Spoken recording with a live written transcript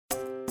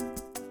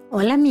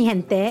Hola, mi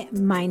gente.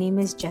 My name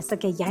is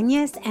Jessica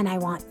Yanez, and I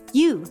want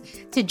you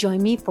to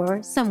join me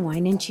for some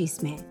Wine and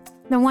Chisme.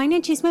 The Wine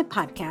and Chisme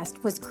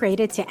podcast was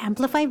created to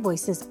amplify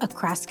voices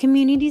across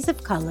communities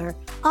of color,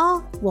 all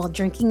while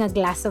drinking a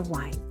glass of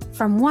wine.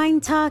 From wine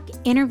talk,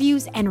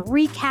 interviews, and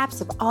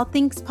recaps of all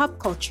things pop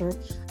culture,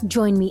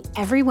 join me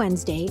every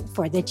Wednesday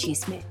for the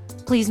Chisme.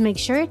 Please make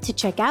sure to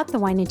check out the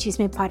Wine and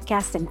Chisme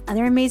podcast and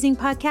other amazing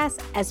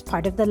podcasts as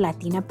part of the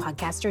Latina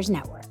Podcasters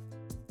Network.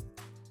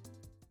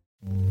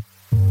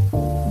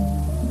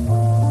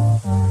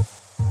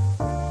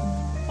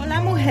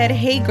 Hola, mujer.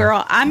 Hey,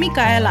 girl. I'm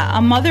Micaela,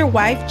 a mother,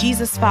 wife,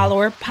 Jesus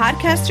follower,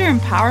 podcaster,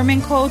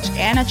 empowerment coach,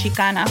 and a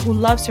Chicana who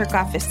loves her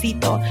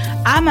cafecito.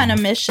 I'm on a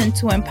mission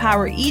to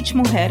empower each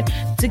mujer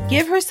to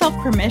give herself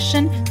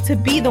permission to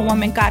be the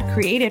woman God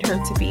created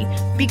her to be.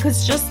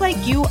 Because just like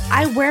you,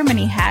 I wear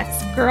many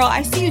hats. Girl,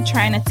 I see you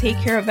trying to take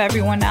care of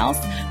everyone else.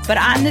 But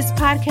on this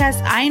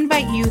podcast, I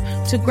invite you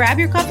to grab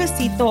your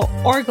cafecito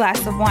or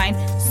glass of wine,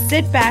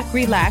 sit back,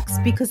 relax,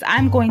 because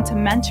I'm going to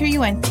mentor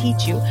you and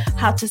teach you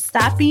how to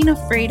stop being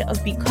afraid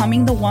of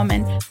becoming the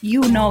woman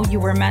you know you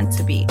were meant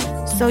to be.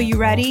 So you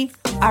ready?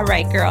 All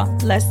right, girl,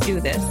 let's do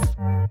this.